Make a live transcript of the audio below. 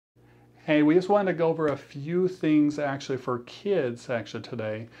Hey, we just wanted to go over a few things actually for kids actually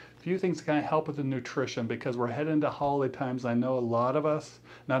today. A few things to kind of help with the nutrition because we're heading into holiday times. I know a lot of us,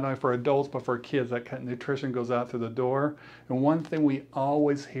 not only for adults but for kids, that kind of nutrition goes out through the door. And one thing we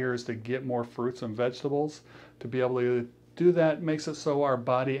always hear is to get more fruits and vegetables. To be able to do that makes it so our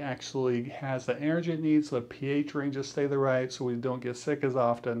body actually has the energy it needs, so the pH ranges stay the right, so we don't get sick as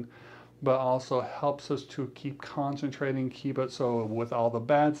often, but also helps us to keep concentrating, keep it so with all the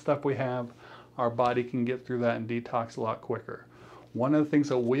bad stuff we have, our body can get through that and detox a lot quicker. One of the things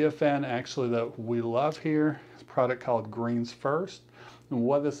that we have found actually that we love here is a product called Greens First. And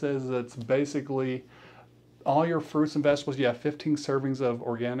what this is, it's basically all your fruits and vegetables. You have 15 servings of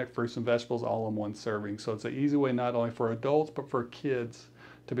organic fruits and vegetables all in one serving. So it's an easy way not only for adults but for kids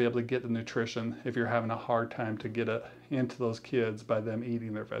to be able to get the nutrition if you're having a hard time to get it into those kids by them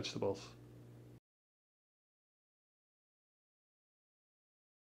eating their vegetables.